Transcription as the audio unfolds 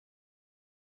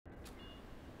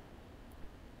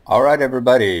Alright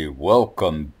everybody,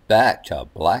 welcome back to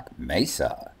Black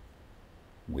Mesa.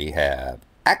 We have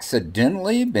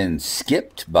accidentally been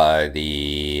skipped by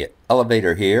the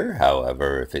elevator here.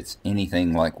 However, if it's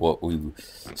anything like what we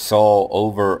saw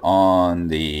over on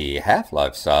the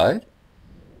Half-Life side,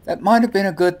 that might have been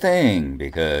a good thing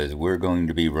because we're going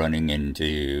to be running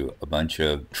into a bunch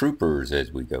of troopers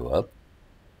as we go up.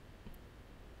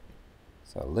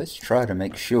 So let's try to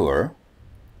make sure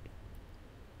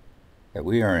that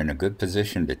we are in a good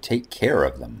position to take care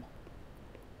of them.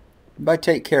 By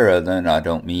take care of them, I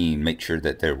don't mean make sure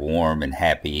that they're warm and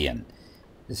happy and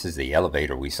this is the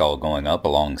elevator we saw going up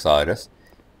alongside us.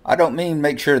 I don't mean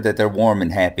make sure that they're warm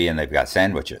and happy and they've got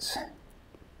sandwiches.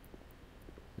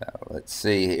 So let's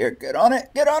see here. Get on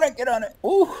it, get on it, get on it.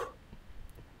 Ooh.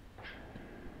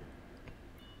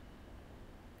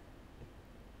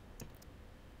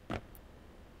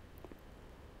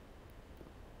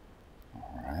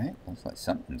 Alright, looks like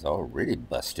something's already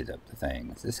busted up the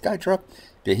thing. Is this guy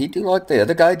did he do like the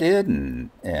other guy did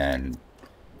and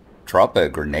drop a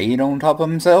grenade on top of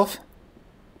himself?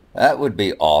 That would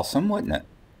be awesome, wouldn't it?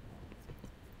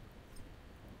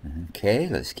 Okay,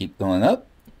 let's keep going up.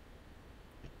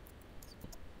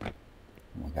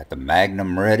 We got the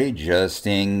Magnum ready just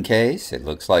in case. It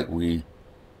looks like we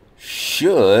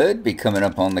should be coming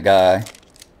up on the guy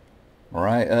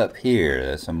right up here.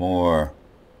 There's some more.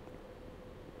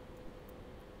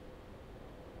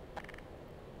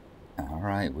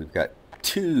 Alright, we've got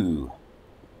 2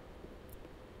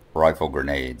 rifle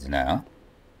grenades now.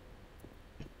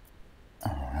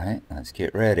 Alright, let's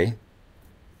get ready.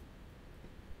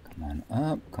 Come on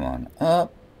up, come on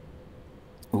up.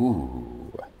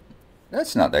 Ooh,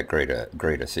 that's not that great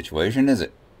a situation, is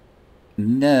it?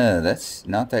 No, that's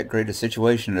not that great a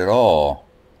situation at all.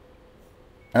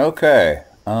 Okay,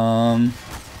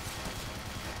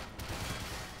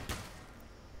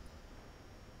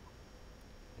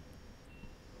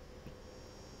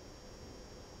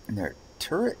 their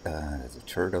turret, there's a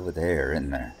turret over there,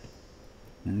 isn't there?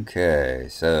 Okay,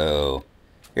 so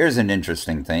here's an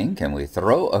interesting thing. Can we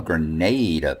throw a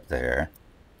grenade up there?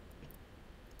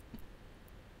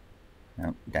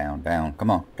 Nope, down, down.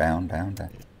 Come on, down, down,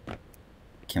 down.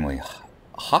 Can we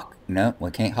hock? No,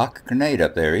 we can't hock a grenade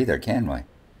up there either, can we?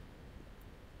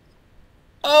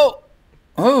 Oh!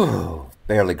 Oh!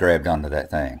 Barely grabbed onto that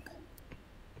thing.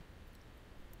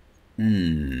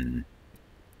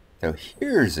 So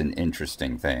here's an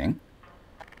interesting thing.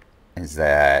 Is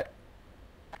that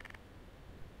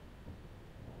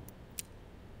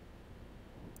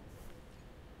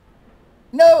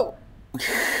no!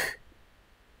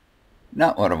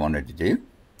 Not what I wanted to do.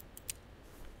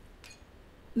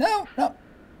 No, no.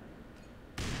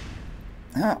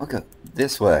 Ah, we'll go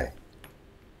this way.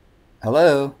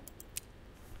 Hello?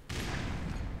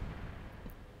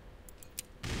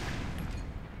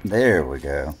 There we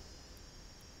go.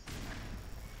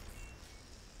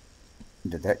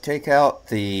 Did that take out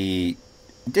the...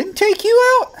 Didn't take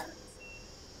you out?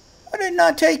 I did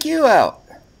not take you out.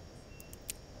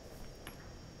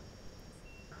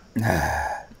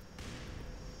 I'm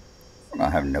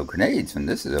not having no grenades when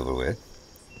this is over with.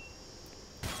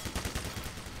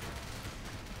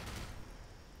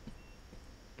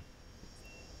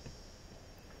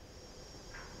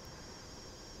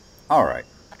 Alright.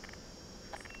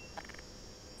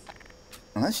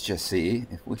 Let's just see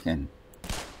if we can...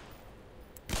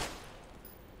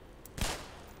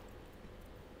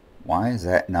 Why is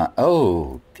that not...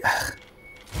 Oh!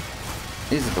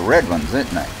 These are the red ones,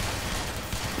 isn't they?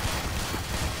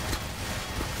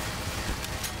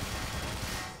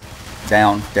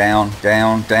 Down, down,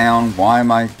 down, down. Why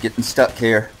am I getting stuck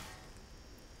here?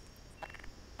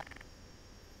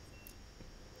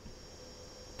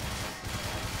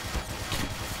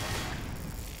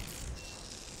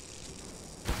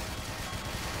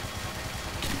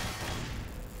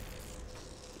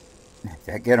 Did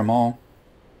that get them all?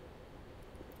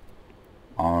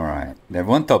 Alright. They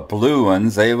weren't the blue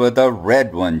ones, they were the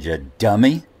red ones, you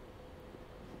dummy.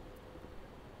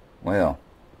 Well,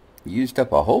 used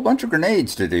up a whole bunch of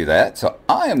grenades to do that, so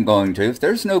I am going to, if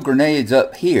there's no grenades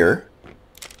up here,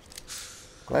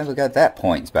 glad we got that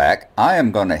points back, I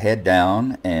am going to head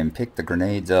down and pick the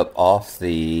grenades up off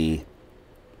the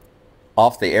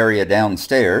area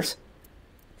downstairs.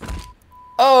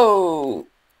 Oh!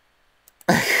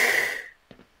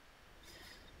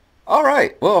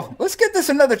 Alright, well, let's get this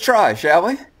another try, shall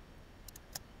we?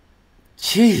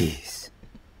 Jeez.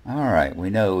 Alright, we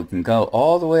know we can go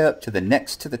all the way up to the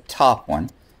next to the top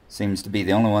one. Seems to be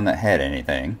the only one that had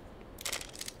anything.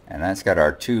 And that's got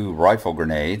our 2 rifle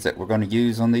grenades that we're going to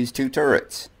use on these 2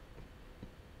 turrets.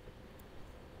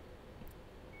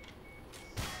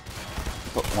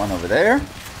 Put one over there.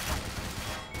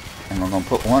 And we're going to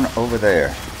put one over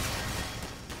there.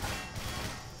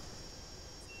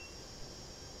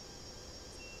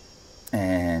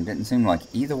 And didn't seem like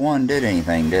either one did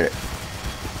anything, did it?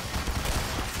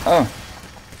 Oh.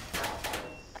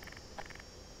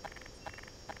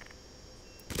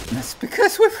 That's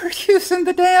because we were using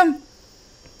the damn...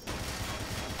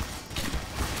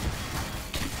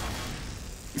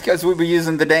 Because we were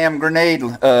using the damn grenade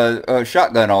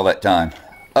shotgun all that time.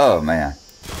 Oh, man.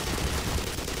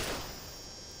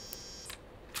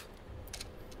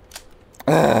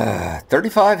 Ah,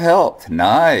 35 health.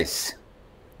 Nice.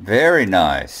 Very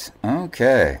nice.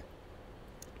 Okay.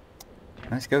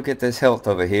 Let's go get this health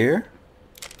over here.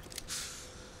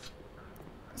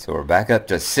 So we're back up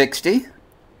to 60.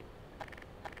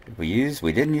 We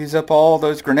didn't use up all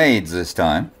those grenades this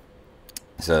time.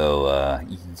 So,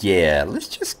 yeah, let's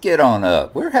just get on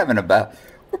up. We're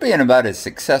being about as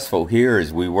successful here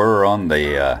as we were on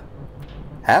the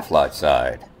Half-Life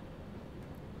side.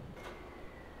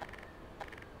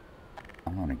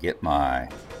 I'm gonna get my...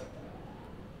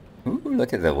 Ooh,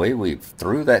 look at the way we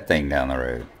threw that thing down the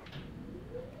road.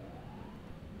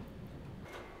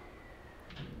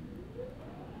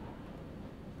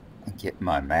 Get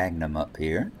my Magnum up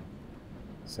here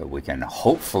so we can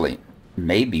hopefully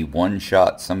maybe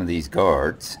one-shot some of these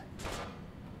guards.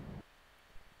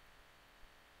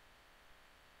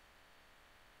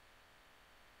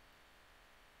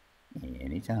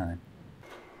 Anytime.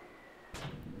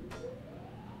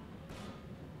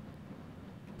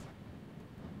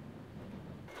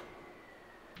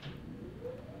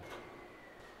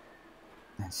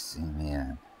 Let's zoom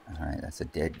in. Alright, that's a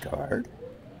dead guard.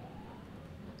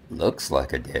 Looks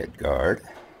like a dead guard.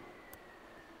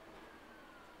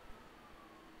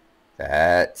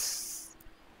 That's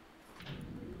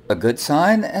a good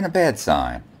sign and a bad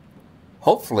sign.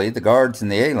 Hopefully the guards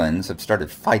and the aliens have started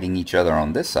fighting each other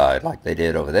on this side like they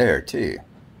did over there too.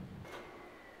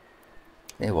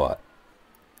 Hey, what?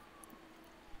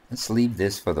 Let's leave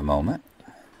this for the moment.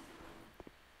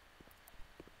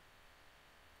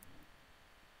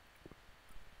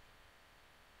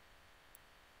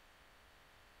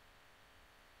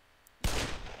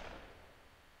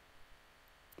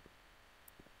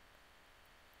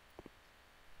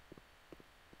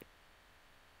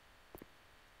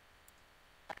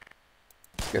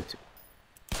 Go to.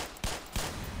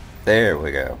 There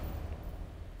we go.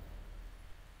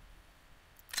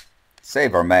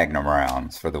 Save our Magnum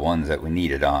rounds for the ones that we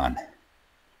need it on.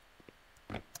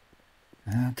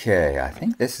 Okay, I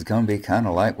think this is going to be kind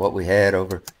of like what we had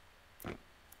over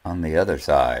on the other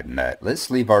side. And that, let's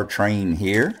leave our train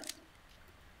here.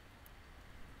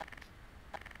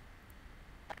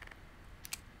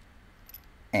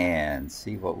 And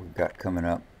see what we've got coming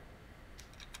up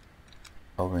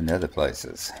over in the other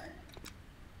places.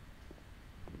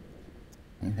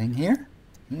 Anything here?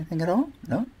 Anything at all?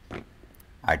 No?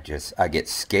 I get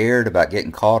scared about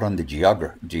getting caught on the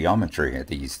geometry of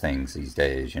these things these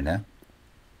days, you know?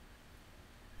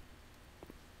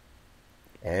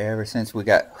 Ever since we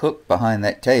got hooked behind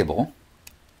that table,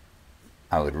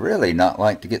 I would really not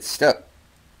like to get stuck.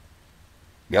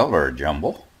 Y'all are a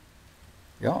jumble.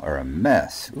 Y'all are a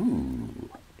mess. Ooh.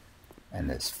 And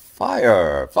this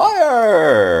fire!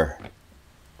 Fire!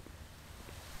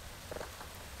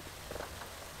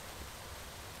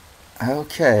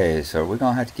 Okay, so we're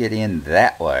going to have to get in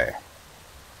that way.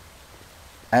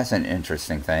 That's an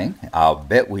interesting thing. I'll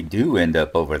bet we do end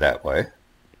up over that way.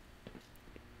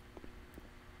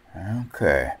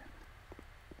 Okay.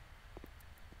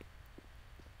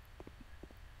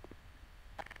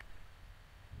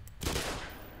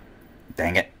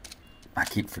 Dang it. I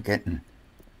keep forgetting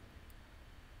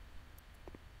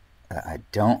that I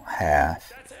don't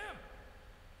have... That's him.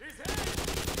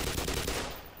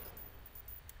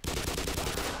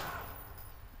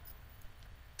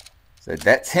 So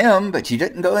that's him, but you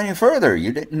didn't go any further.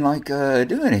 You didn't, like,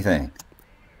 do anything.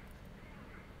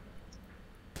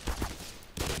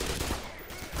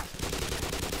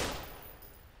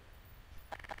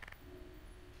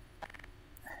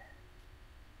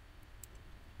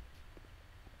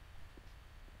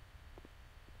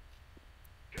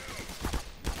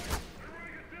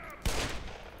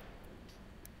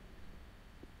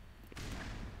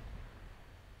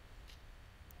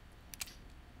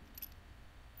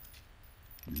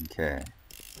 Okay.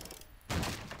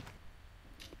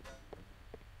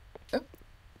 Oh.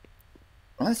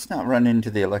 Let's not run into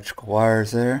the electrical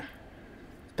wires there.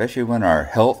 Especially when our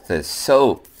health is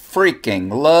so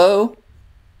freaking low.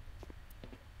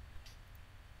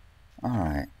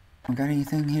 Alright. We got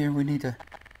anything here we need to...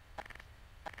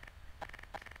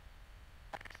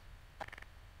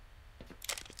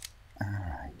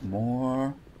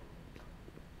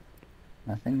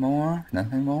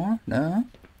 Nothing more? No?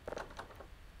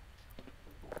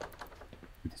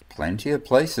 There's plenty of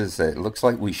places that it looks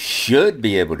like we should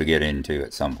be able to get into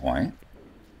at some point.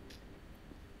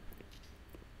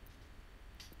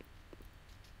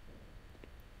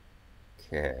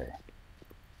 Okay.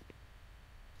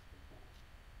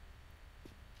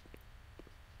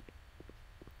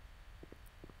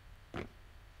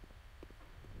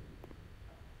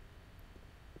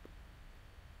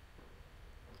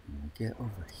 Get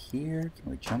over here. Can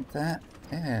we jump that?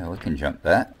 Yeah, we can jump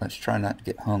that. Let's try not to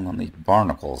get hung on these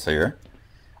barnacles here.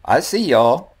 I see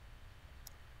y'all.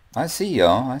 I see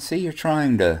y'all. I see you're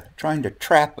trying to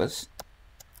trap us.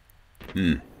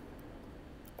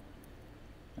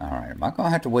 Alright, am I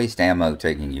gonna have to waste ammo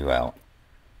taking you out?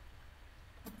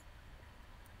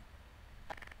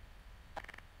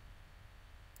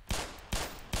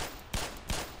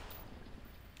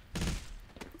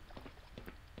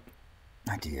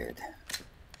 I did.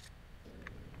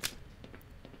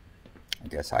 I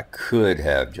guess I could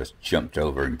have just jumped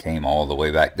over and came all the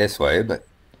way back this way, but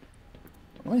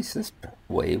at least this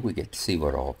way we get to see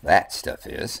what all that stuff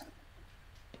is.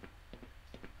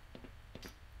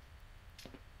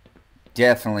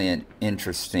 Definitely an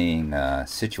interesting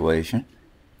situation.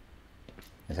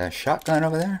 Is that a shotgun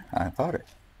over there? I thought it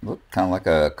looked kind of like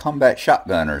a combat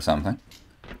shotgun or something.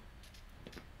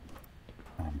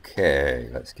 Okay,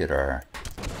 let's get our...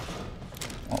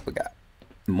 what we got?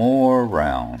 More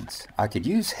rounds. I could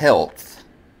use health.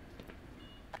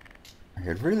 I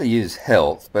could really use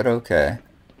health, but okay.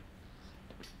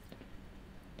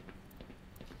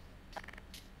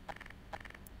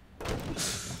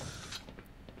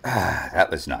 Ah, that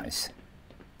was nice.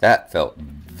 That felt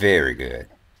very good.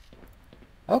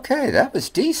 Okay, that was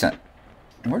decent.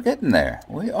 We're getting there.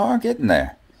 We are getting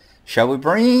there. Shall we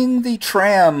bring the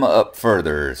tram up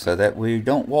further so that we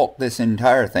don't walk this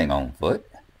entire thing on foot?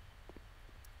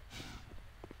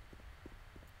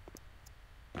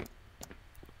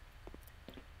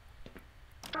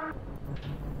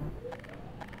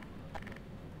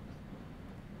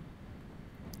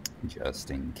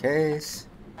 Just in case.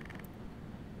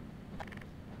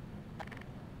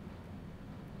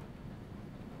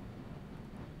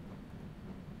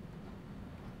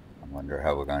 I wonder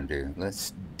how we're going to do.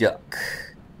 Let's duck.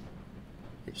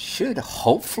 It should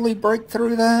hopefully break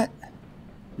through that.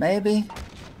 Maybe.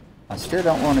 I still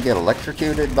don't want to get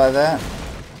electrocuted by that.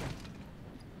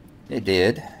 It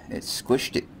did. It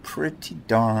squished it pretty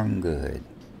darn good.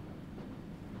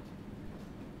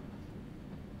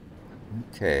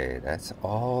 Okay, that's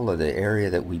all of the area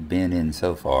that we've been in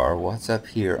so far. What's up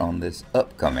here on this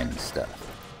upcoming stuff?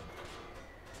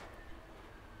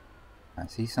 I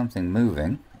see something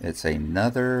moving. It's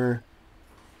another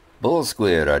bull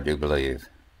squid, I do believe.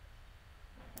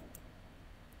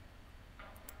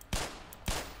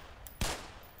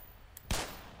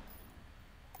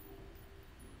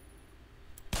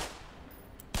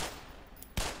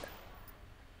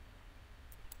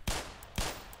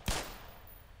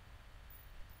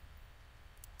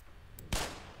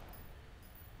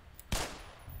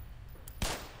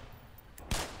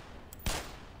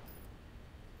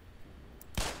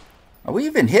 Are we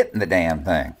even hitting the damn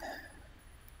thing?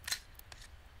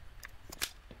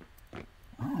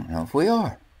 I don't know if we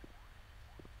are.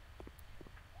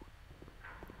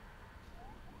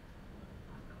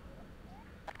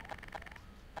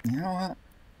 You know what?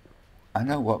 I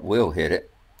know what will hit it.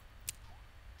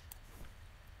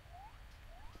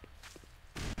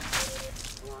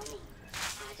 Warning.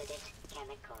 Hazardous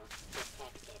chemical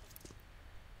detected.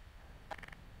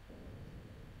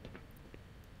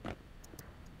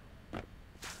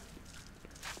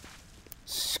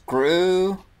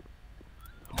 Screw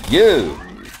you.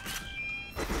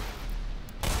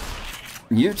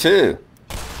 You too.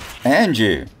 And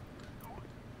you.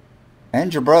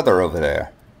 And your brother over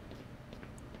there.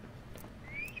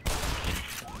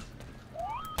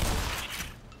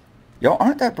 Y'all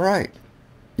aren't that bright.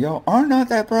 Y'all are not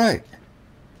that bright.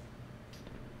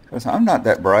 Because I'm not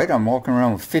that bright. I'm walking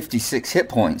around with 56 hit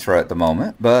points right at the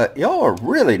moment. But y'all are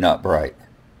really not bright.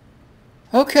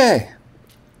 Okay.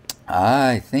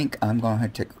 I think I'm going to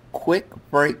take a quick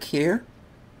break here.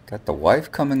 Got the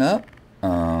wife coming up.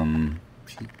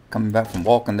 She's coming back from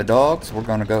walking the dogs. We're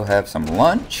going to go have some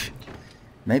lunch.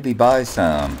 Maybe buy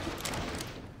some...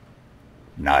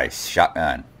 Nice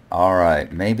shotgun.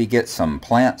 Alright, maybe get some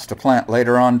plants to plant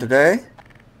later on today.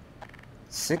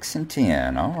 6 and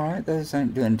 10. Alright, those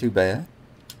ain't doing too bad.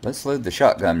 Let's load the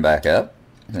shotgun back up,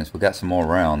 since we got some more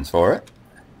rounds for it.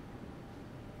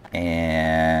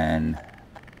 And...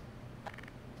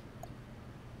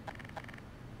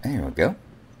 there we go.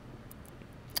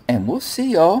 And we'll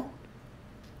see y'all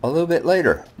a little bit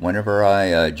later whenever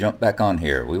I jump back on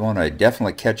here. We want to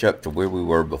definitely catch up to where we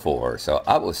were before. So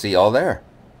I will see y'all there.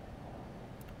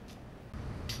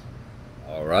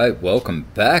 All right, welcome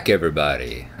back,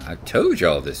 everybody. I told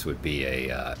y'all this would be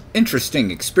a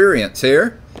interesting experience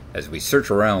here as we search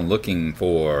around looking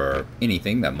for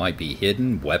anything that might be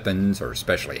hidden, weapons, or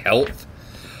especially health.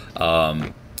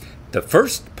 The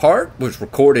first part was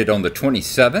recorded on the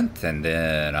 27th, and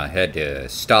then I had to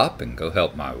stop and go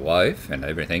help my wife and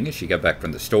everything as she got back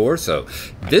from the store. So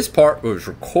this part was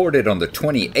recorded on the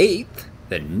 28th,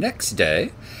 the next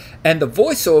day, and the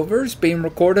voiceover is being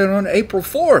recorded on April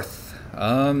 4th.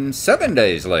 7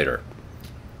 days later,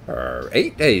 or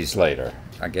 8 days later,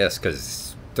 I guess,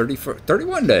 because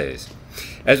 31 days.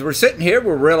 As we're sitting here,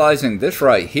 we're realizing this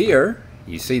right here.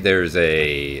 You see there's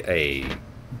a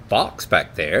box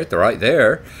back there, right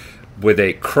there, with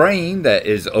a crane that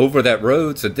is over that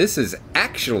road. So this is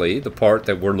actually the part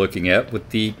that we're looking at with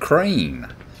the crane.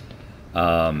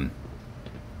 So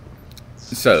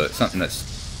it's something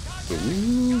that's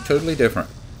totally different.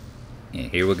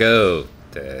 And here we go.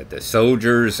 The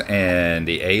soldiers and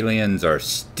the aliens are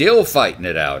still fighting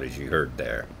it out, as you heard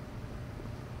there.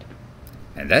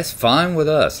 And that's fine with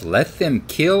us. Let them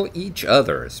kill each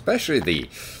other, especially the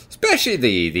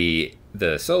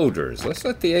soldiers. Let's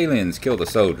let the aliens kill the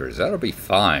soldiers. That'll be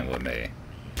fine with me.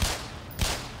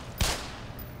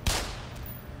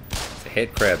 The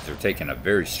head crabs are taking a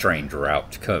very strange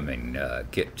route to come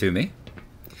and get to me.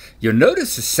 You'll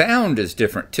notice the sound is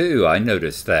different too. I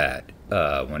noticed that.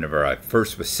 Whenever I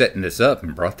first was setting this up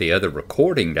and brought the other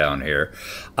recording down here.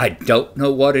 I don't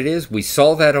know what it is. We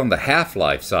saw that on the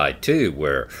Half-Life side too,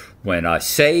 where when I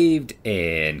saved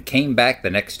and came back the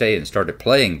next day and started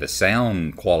playing, the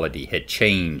sound quality had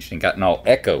changed and gotten all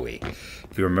echoey.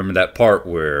 If you remember that part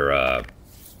where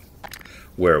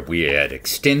we had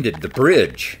extended the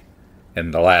bridge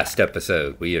in the last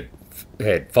episode, we had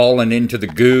fallen into the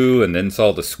goo and then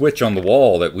saw the switch on the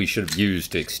wall that we should have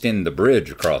used to extend the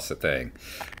bridge across the thing,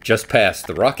 just past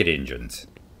the rocket engines.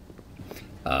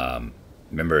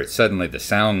 Remember, suddenly the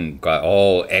sound got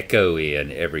all echoey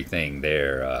and everything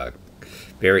there,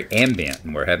 very ambient,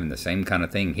 and we're having the same kind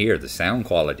of thing here. The sound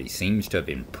quality seems to have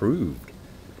improved,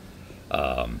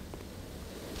 or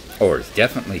it's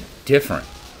definitely different.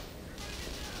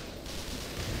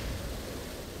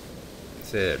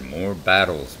 Said more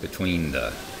battles between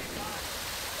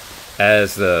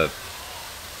as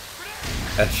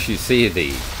you see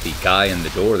the guy in the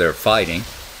door there fighting,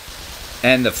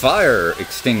 and the fire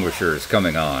extinguisher is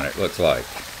coming on, it looks like.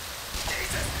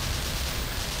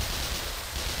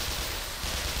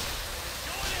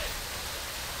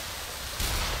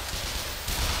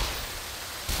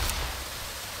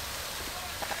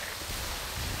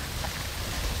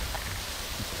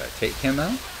 Did I take him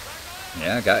out?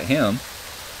 Yeah, I got him.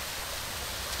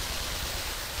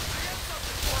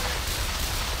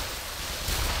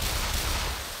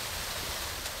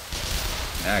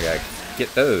 Now I gotta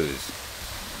get those.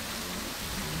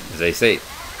 As they say,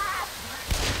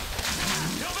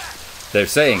 they're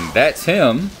saying that's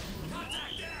him,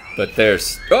 but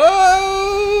there's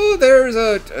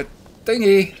a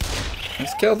thingy.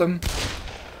 Let's kill them.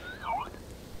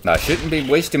 I shouldn't be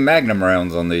wasting magnum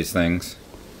rounds on these things.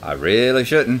 I really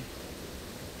shouldn't.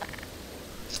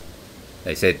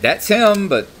 They said that's him,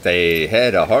 but they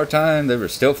had a hard time. They were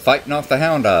still fighting off the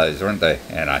hound eyes, weren't they?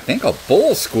 And I think a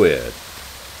bull squid.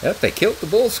 Yep, they killed the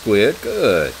bull squid.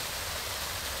 Good.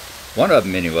 One of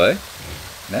them, anyway.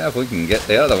 Now if we can get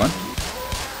the other one.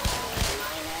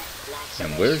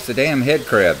 And where's the damn head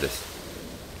crab that's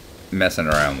messing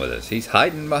around with us? He's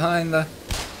hiding behind the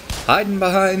hound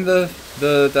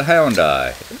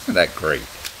eye. Isn't that great?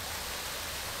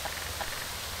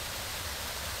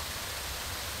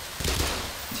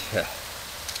 Yeah.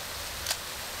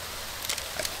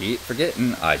 I keep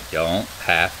forgetting I don't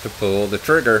have to pull the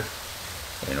trigger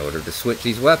in order to switch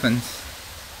these weapons.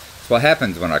 That's what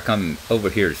happens when I come over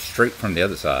here straight from the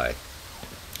other side.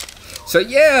 So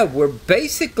yeah, we're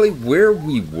basically where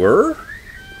we were,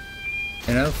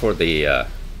 you know, for the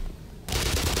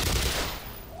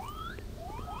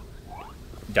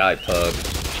die pug.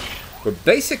 We're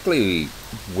basically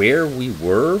where we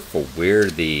were for where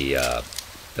the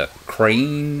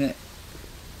crane,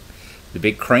 the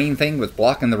big crane thing was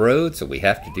blocking the road, so we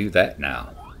have to do that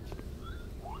now.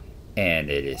 And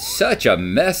it is such a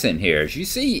mess in here. As you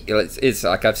see, it's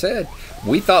like I've said,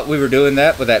 we thought we were doing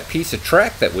that with that piece of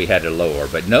track that we had to lower.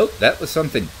 But nope, that was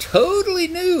something totally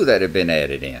new that had been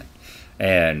added in.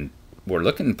 And we're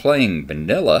playing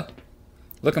vanilla.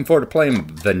 Looking forward to playing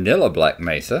vanilla Black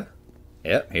Mesa.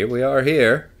 Yep, here we are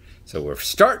here. So we're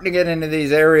starting to get into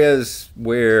these areas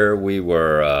where we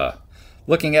were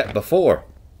looking at before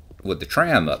with the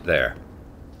tram up there.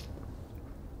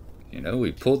 You know,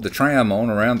 we pulled the tram on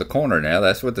around the corner now.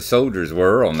 That's what the soldiers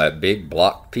were on that big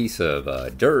block piece of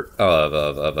dirt,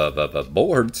 of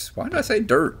boards. Why did I say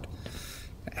dirt?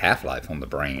 Half-Life on the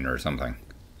brain or something.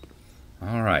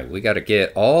 All right, we got to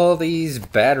get all these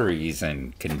batteries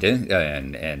and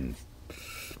and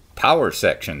power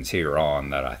sections here on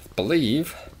that I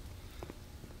believe.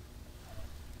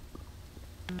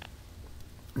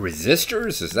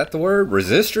 Resistors? Is that the word?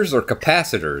 Resistors or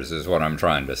capacitors is what I'm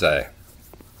trying to say.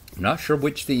 I'm not sure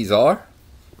which these are,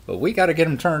 but we got to get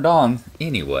them turned on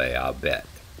anyway, I'll bet.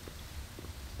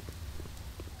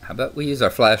 How about we use our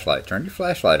flashlight? Turn your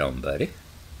flashlight on, buddy.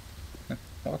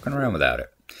 Walking around without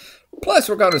it. Plus,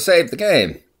 we're going to save the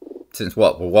game. Since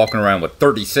what? We're walking around with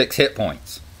 36 hit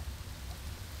points.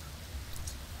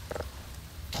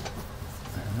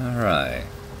 Alright.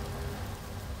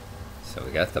 So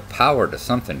we got the power to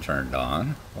something turned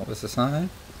on. What was the sign?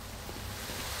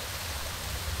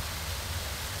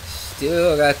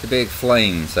 Still got the big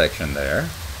flame section there.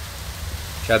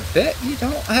 Which I bet you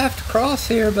don't have to cross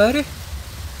here, buddy.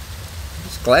 I'm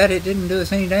just glad it didn't do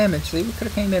us any damage. See, we could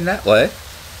have came in that way.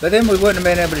 But then we wouldn't have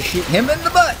been able to shoot him in the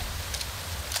butt.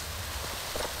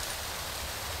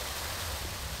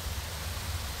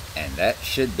 And that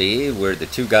should be where the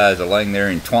two guys are laying there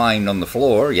entwined on the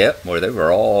floor. Yep, where they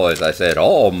were all, as I said,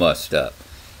 all mussed up.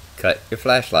 Cut your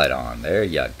flashlight on. There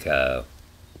you go.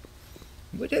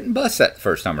 We didn't bust that the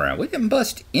first time around. We didn't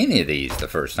bust any of these the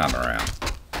first time around.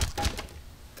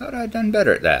 Thought I'd done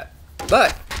better at that.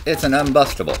 But it's an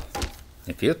unbustable.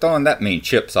 If you're throwing that many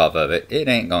chips off of it, it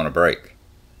ain't gonna break.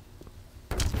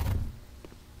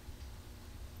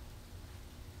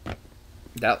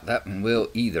 Doubt that one will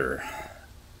either.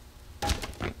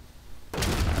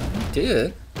 It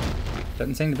did.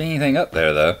 Doesn't seem to be anything up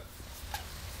there though.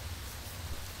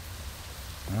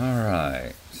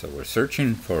 Alright. So we're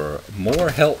searching for more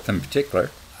health in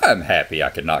particular. I'm happy I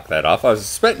could knock that off. I was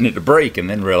expecting it to break and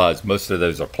then realized most of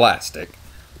those are plastic.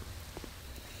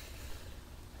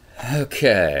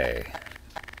 Okay.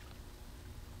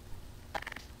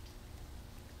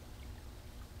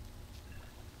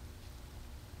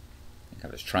 I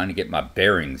was trying to get my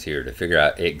bearings here to figure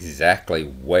out exactly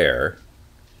where.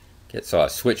 So I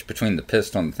switched between the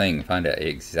pistol and the thing and find out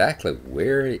exactly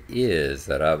where it is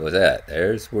that I was at.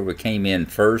 There's where we came in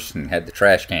first and had the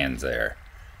trash cans there.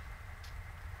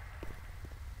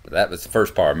 But that was the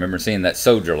first part. I remember seeing that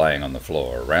soldier laying on the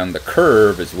floor. Around the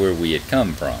curve is where we had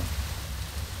come from.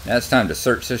 Now it's time to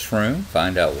search this room,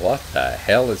 find out what the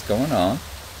hell is going on.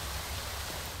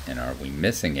 And are we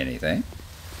missing anything?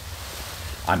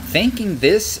 I'm thinking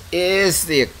this is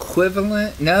the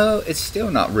equivalent. No, it's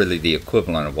still not really the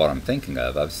equivalent of what I'm thinking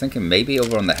of. I was thinking maybe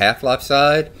over on the Half-Life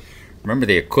side. Remember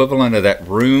the equivalent of that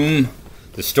room,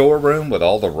 the storeroom with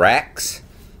all the racks?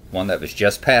 One that was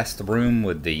just past the room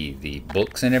with the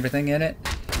books and everything in it.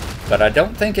 But I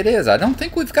don't think it is. I don't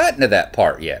think we've gotten to that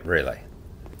part yet, really.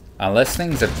 Unless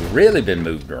things have really been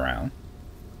moved around.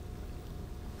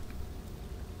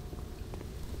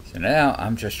 So now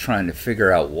I'm just trying to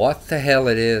figure out what the hell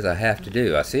it is I have to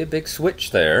do. I see a big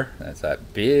switch there. That's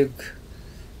that big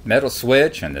metal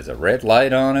switch and there's a red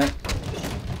light on it.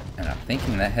 And I'm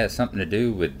thinking that has something to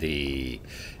do with the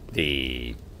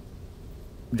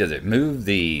does it move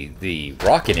the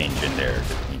rocket engine there?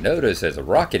 You notice there's a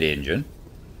rocket engine,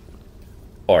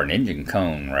 or an engine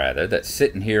cone rather, that's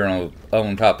sitting here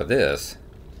on top of this.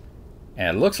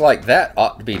 And it looks like that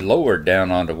ought to be lowered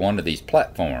down onto one of these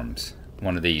platforms.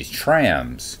 One of these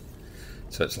trams.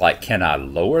 So it's like, can I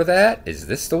lower that? Is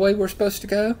this the way we're supposed to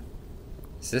go?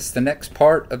 Is this the next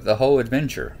part of the whole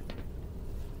adventure?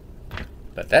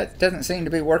 But that doesn't seem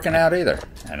to be working out either.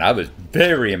 And I was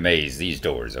very amazed these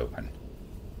doors open.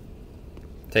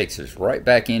 Takes us right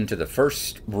back into the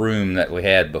first room that we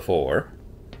had before.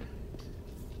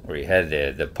 Where you had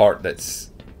the part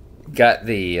that's got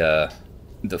the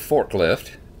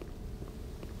forklift.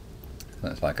 So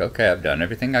it's like, okay, I've done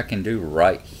everything I can do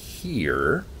right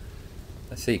here.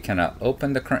 Let's see, can I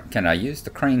open the can I use the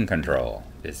crane control?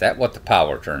 Is that what the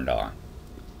power turned on?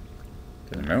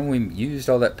 Because remember we used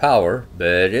all that power,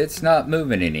 but it's not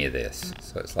moving any of this.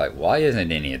 So it's like, why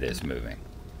isn't any of this moving?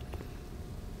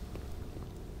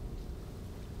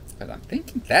 Because I'm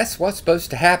thinking that's what's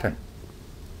supposed to happen.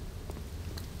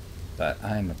 But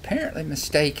I'm apparently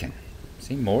mistaken.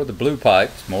 See, more of the blue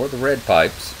pipes, more of the red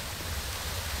pipes.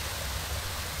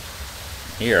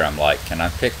 Here I'm like, can I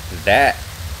pick that?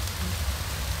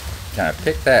 Can I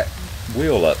pick that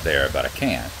wheel up there? But I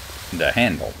can't. The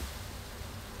handle.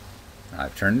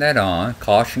 I've turned that on.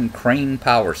 Caution crane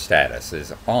power status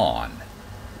is on.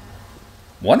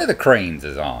 One of the cranes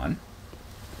is on.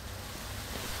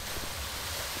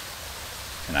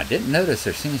 And I didn't notice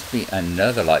there seems to be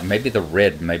another light. Maybe the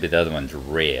other one's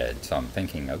red. So I'm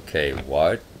thinking, okay,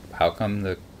 what? How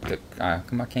come how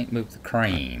come I can't move the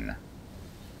crane?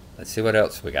 Let's see what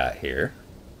else we got here.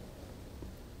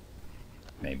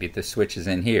 Maybe the switch is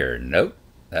in here. Nope.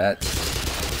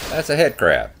 That's a head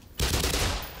crab.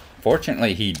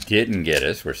 Fortunately, he didn't get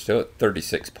us. We're still at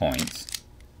 36 points.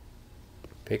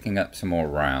 Picking up some more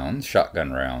rounds.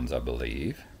 Shotgun rounds, I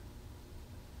believe.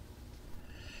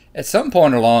 At some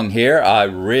point along here, I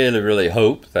really, really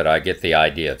hope that I get the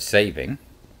idea of saving.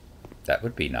 That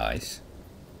would be nice.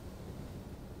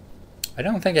 I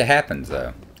don't think it happens,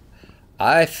 though.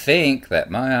 I think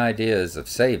that my ideas of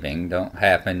saving don't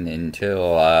happen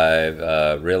until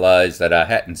I've realized that I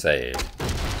hadn't saved.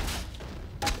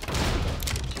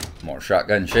 More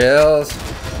shotgun shells.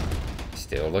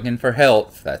 Still looking for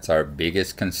health. That's our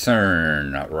biggest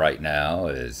concern right now,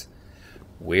 is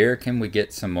where can we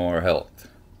get some more health?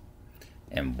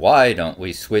 And why don't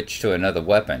we switch to another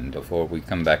weapon before we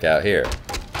come back out here?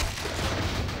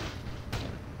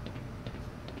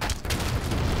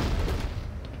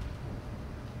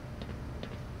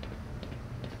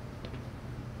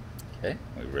 Okay,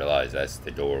 we realize that's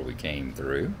the door we came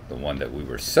through. The one that we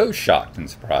were so shocked and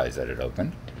surprised that it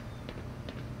opened.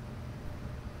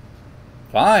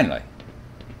 Finally,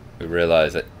 we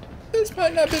realize that this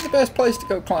might not be the best place to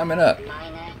go climbing up.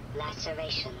 Minor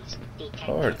lacerations detected.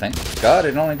 Lord, thank God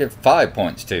it only did 5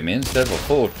 points to me instead of a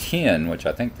full 10, which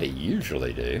I think they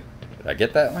usually do. Did I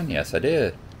get that one? Yes, I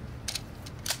did.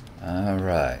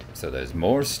 Alright, so there's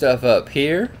more stuff up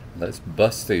here. Let's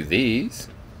bust through these.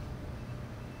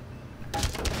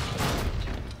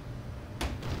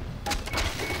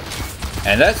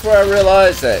 And that's where I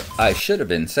realized that I should have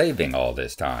been saving all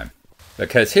this time.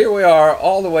 Because here we are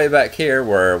all the way back here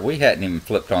where we hadn't even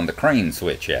flipped on the crane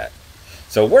switch yet.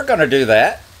 So we're going to do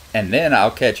that, and then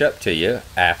I'll catch up to you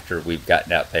after we've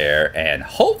gotten out there and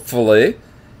hopefully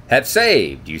have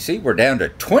saved. You see, we're down to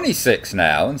 26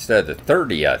 now instead of the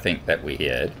 30 I think that we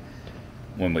had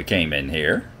when we came in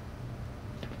here.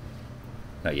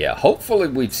 Now, yeah, hopefully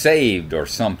we've saved or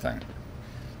something.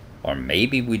 Or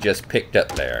maybe we just picked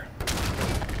up there.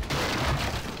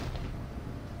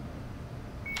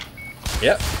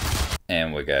 Yep.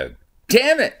 And we go,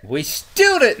 damn it, we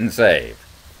still didn't save.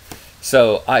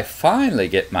 So I finally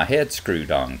get my head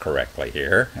screwed on correctly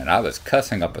here, and I was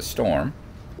cussing up a storm.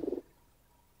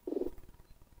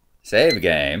 Save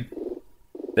game.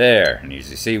 There, and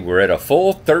as you see, we're at a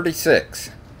full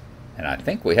 36. And I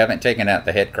think we haven't taken out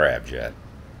the head crabs yet.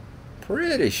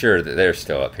 Pretty sure that they're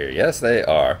still up here. Yes, they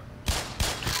are.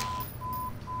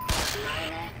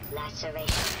 Minor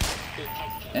lacerations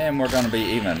detected. And we're going to be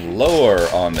even lower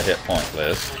on the hit point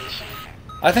list.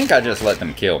 I think I just let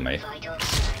them kill me. Vital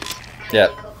signs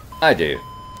Yep, critical. I do.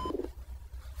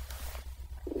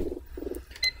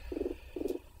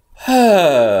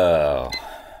 Oh.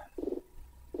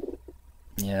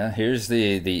 Yeah, here's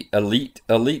the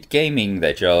elite gaming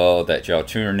that y'all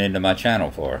tune into my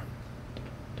channel for.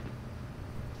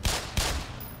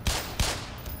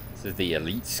 This is the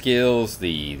elite skills,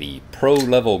 the pro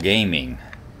level gaming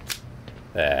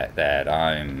that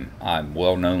I'm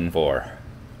well known for.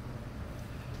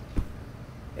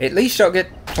 At least y'all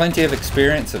get plenty of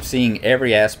experience of seeing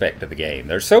every aspect of the game.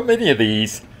 There's so many of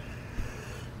these.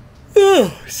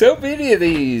 So many of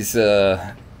these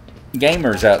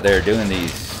gamers out there doing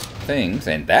these things,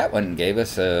 and that one gave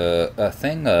us a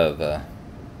thing of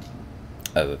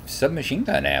submachine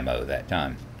gun ammo that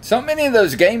time. So many of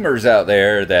those gamers out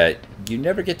there that you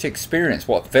never get to experience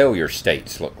what failure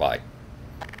states look like.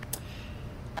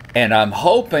 And I'm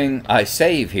hoping I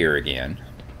save here again,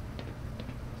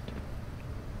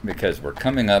 because we're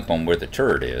coming up on where the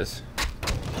turret is.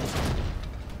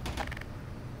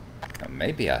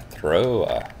 Maybe I throw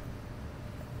a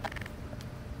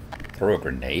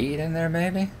grenade in there,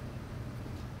 maybe?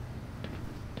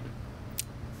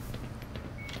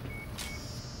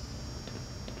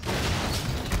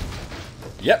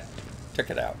 Yep, took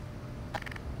it out.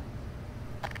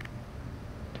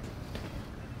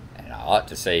 And I ought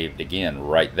to save it again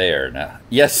right there. Now,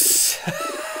 yes,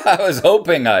 I was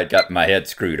hoping I'd got my head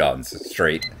screwed on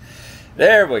straight.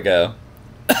 There we go.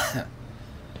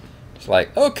 It's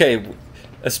like, okay,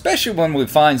 especially when we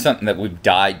find something that we've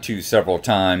died to several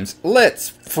times, let's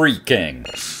freaking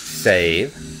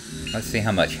save. Let's see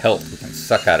how much health we can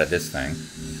suck out of this thing.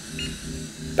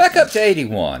 Back up to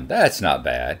 81. That's not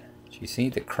bad. You see,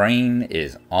 the crane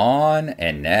is on,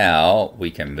 and now we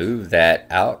can move that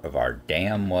out of our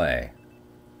damn way.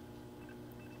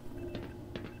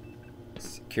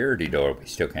 security door we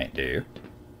still can't do.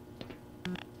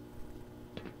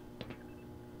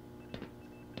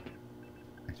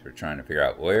 So we're trying to figure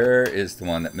out where is the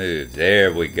one that moves.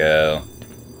 There we go.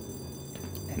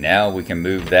 And now we can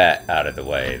move that out of the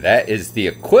way. That is the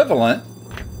equivalent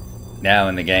now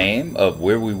in the game of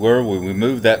where we were when we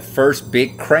moved that first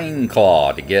big crane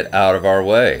claw to get out of our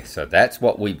way. So that's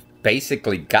what we've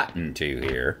basically gotten to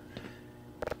here.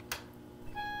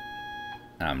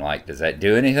 And I'm like, does that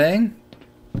do anything?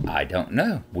 I don't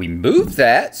know. We moved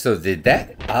that, so did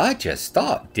that? I just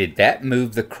thought, did that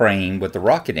move the crane with the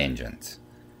rocket engines?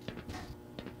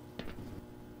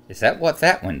 Is that what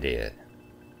that one did?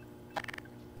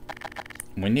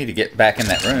 We need to get back in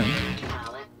that room.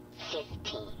 Power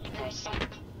 15%.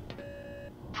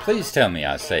 Please tell me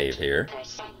I save here.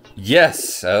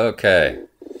 Yes, okay.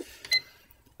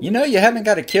 You know, you haven't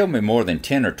got to kill me more than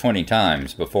 10 or 20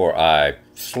 times before I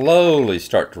slowly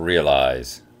start to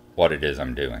realize what it is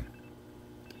I'm doing.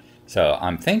 So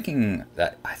I'm thinking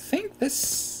that, I think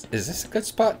is this a good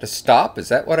spot to stop? Is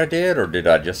that what I did? Or did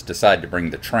I just decide to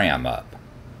bring the tram up?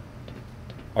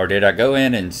 Or did I go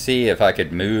in and see if I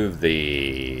could move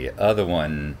the other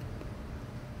one?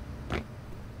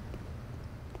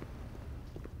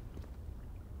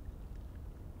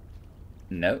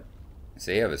 Nope.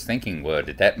 See, I was thinking, well,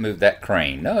 did that move that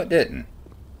crane? No, it didn't.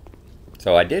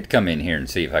 So I did come in here and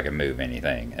see if I could move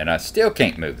anything. And I still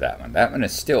can't move that one. That one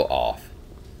is still off.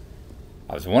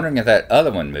 I was wondering if that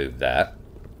other one moved that.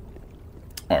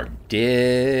 Or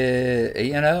did,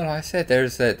 you know, like I said,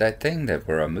 there's that thing that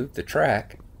where I moved the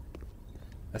track.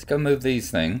 Let's go move these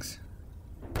things.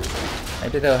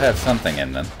 Maybe they'll have something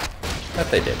in them. But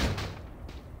they didn't.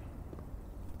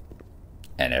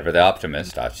 And ever the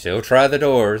optimist. I still try the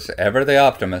doors. Ever the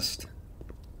optimist.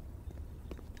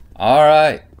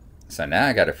 Alright. So now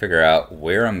I got to figure out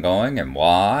where I'm going and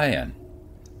why. And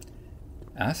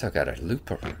I also got to loop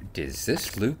around. Does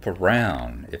this loop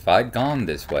around? If I'd gone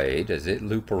this way, does it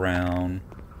loop around?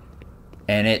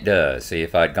 And it does. See,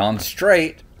 if I'd gone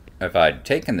straight, if I'd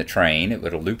taken the train, it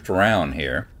would have looped around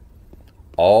here.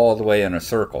 All the way in a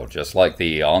circle, just like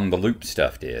the on the loop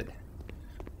stuff did.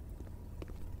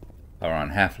 Or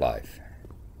on Half-Life.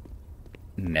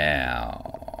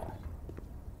 Now,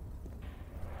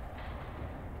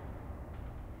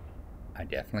 I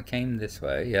definitely came this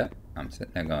way. Yep, I'm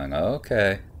sitting there going,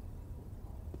 okay.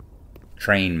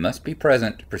 Train must be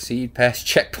present to proceed past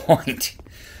checkpoint.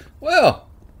 Well,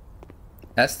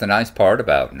 that's the nice part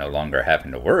about no longer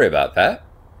having to worry about that.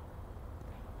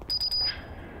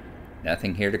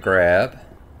 Nothing here to grab.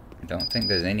 I don't think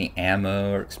there's any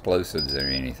ammo or explosives or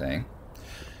anything.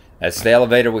 That's the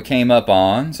elevator we came up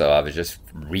on, so I was just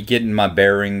re-getting my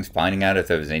bearings, finding out if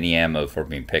there was any ammo for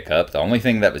me to pick up. The only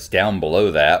thing that was down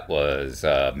below that was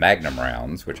Magnum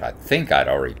rounds, which I think I'd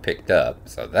already picked up,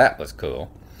 so that was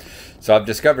cool. So I've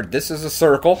discovered this is a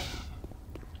circle.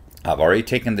 I've already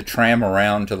taken the tram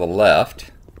around to the left.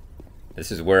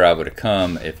 This is where I would have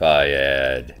come if I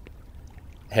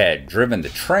had driven the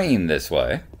train this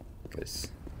way.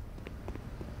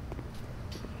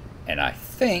 And I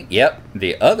think, yep,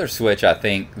 the other switch, I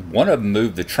think, one of them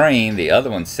moved the train, the other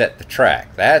one set the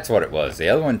track. That's what it was. The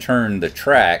other one turned the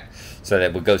track so that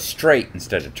it would go straight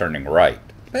instead of turning right.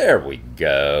 There we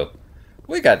go.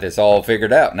 We got this all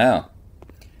figured out now.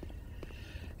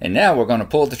 And now we're going to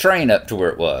pull the train up to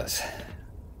where it was.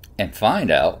 And find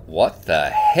out what the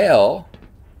hell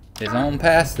is on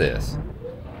past this.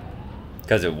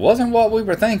 Because it wasn't what we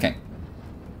were thinking.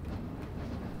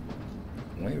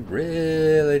 We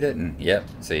really didn't. Yep,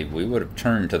 see, we would have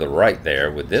turned to the right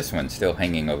there with this one still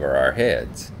hanging over our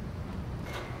heads.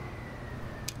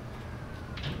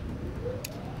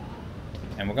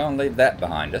 And we're going to leave that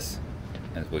behind us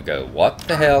as we go, what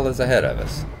the hell is ahead of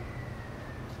us?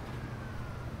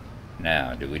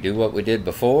 Now, do we do what we did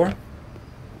before?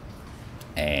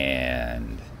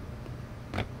 And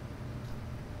I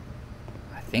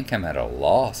think I'm at a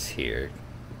loss here.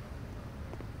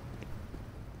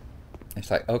 It's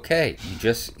like, okay, you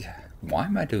just, why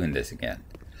am I doing this again?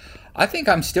 I think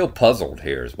I'm still puzzled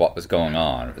here is what was going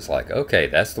on. It was like, okay,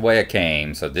 that's the way I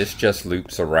came, so this just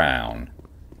loops around.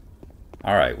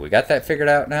 Alright, we got that figured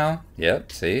out now?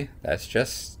 Yep, see, that's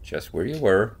just where you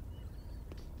were.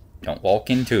 Don't walk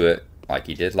into it like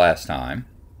you did last time.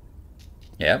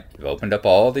 Yep, you've opened up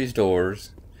all these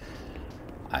doors.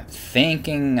 I'm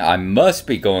thinking I must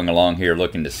be going along here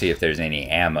looking to see if there's any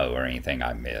ammo or anything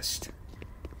I missed.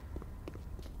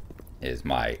 Is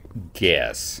my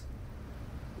guess.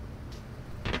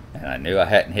 And I knew I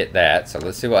hadn't hit that, so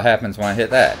let's see what happens when I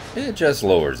hit that. It just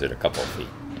lowers it a couple of feet.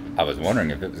 I was wondering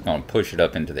if it was going to push it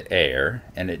up into the air,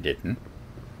 and it didn't.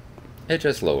 It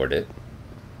just lowered it.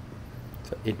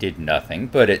 So it did nothing,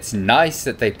 but it's nice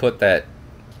that they put that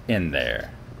in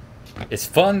there. It's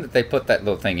fun that they put that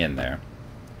little thing in there.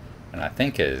 And I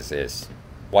think as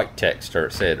White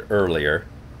Texter said earlier,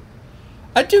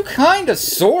 I do kind of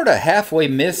sort of halfway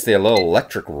miss the little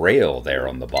electric rail there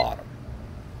on the bottom.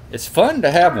 It's fun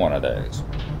to have one of those.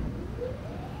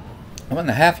 On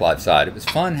the Half-Life side, it was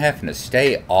fun having to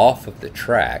stay off of the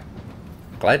track.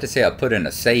 Glad to say I put in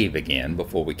a save again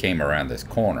before we came around this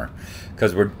corner,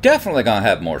 because we're definitely going to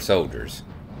have more soldiers.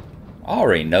 I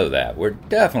already know that. We're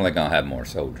definitely going to have more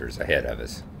soldiers ahead of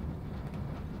us.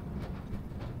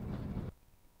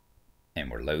 And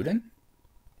we're loading.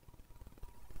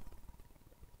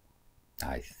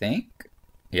 I think.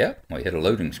 Yep, we hit a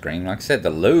loading screen. Like I said, the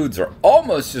loads are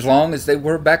almost as long as they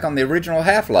were back on the original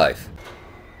Half-Life.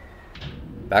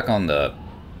 Back on the...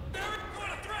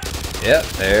 Yep,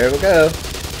 there we go.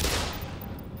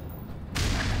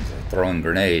 Throwing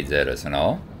grenades at us and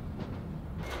all.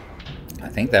 I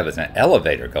think that was an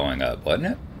elevator going up,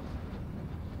 wasn't it?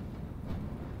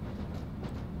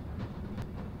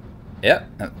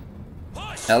 Yep.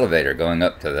 Elevator going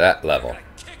up to that level.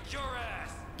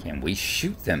 Can we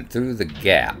shoot them through the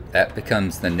gap? That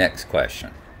becomes the next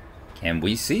question. Can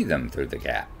we see them through the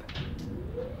gap?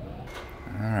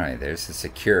 Alright, there's the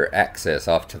secure access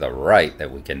off to the right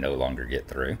that we can no longer get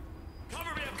through.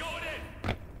 Cover me, I'm going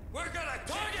in. We're gonna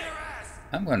target your ass.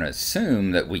 I'm going to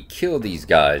assume that we kill these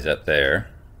guys up there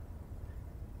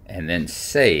and then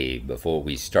save before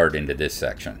we start into this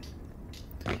section.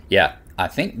 Yeah, I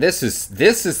think this is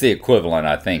the equivalent,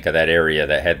 I think, of that area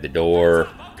that had the door,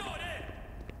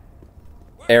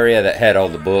 area that had all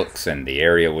the books, and the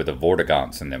area where the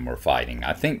Vortigaunts and them were fighting.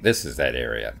 I think this is that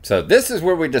area. So this is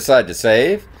where we decide to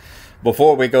save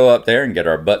before we go up there and get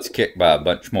our butts kicked by a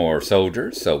bunch more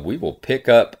soldiers. So we will pick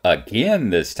up again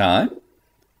this time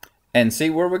and see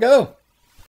where we go.